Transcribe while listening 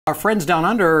Our friends down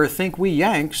under think we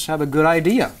Yanks have a good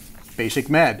idea. Basic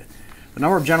med. The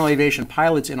number of general aviation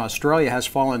pilots in Australia has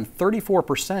fallen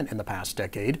 34% in the past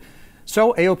decade.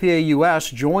 So AOPA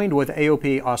US joined with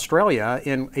AOPA Australia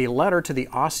in a letter to the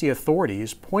Aussie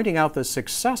authorities pointing out the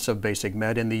success of basic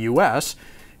med in the US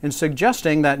and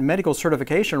suggesting that medical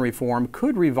certification reform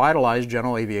could revitalize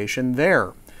general aviation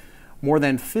there. More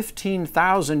than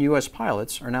 15,000 US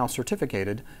pilots are now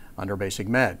certificated under basic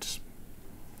meds.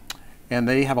 And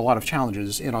they have a lot of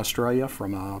challenges in Australia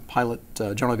from a pilot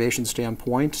general aviation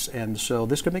standpoint, and so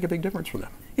this could make a big difference for them.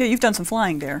 Yeah, you've done some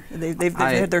flying there. They've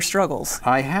had their struggles.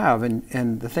 I have,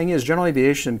 and the thing is, general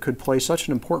aviation could play such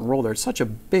an important role there. It's such a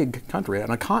big country, on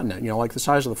a continent, like the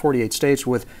size of the 48 states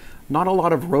with not a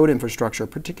lot of road infrastructure,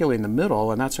 particularly in the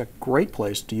middle, and that's a great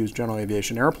place to use general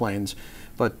aviation airplanes.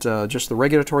 But just the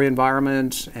regulatory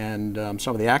environment and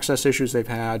some of the access issues they've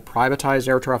had, privatized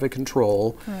air traffic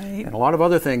control, right, and a lot of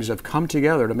other things have come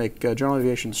together to make general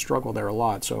aviation struggle there a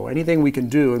lot. So anything we can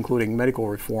do, including medical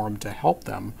reform, to help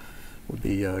them would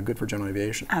be good for general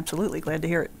aviation. Absolutely. Glad to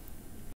hear it.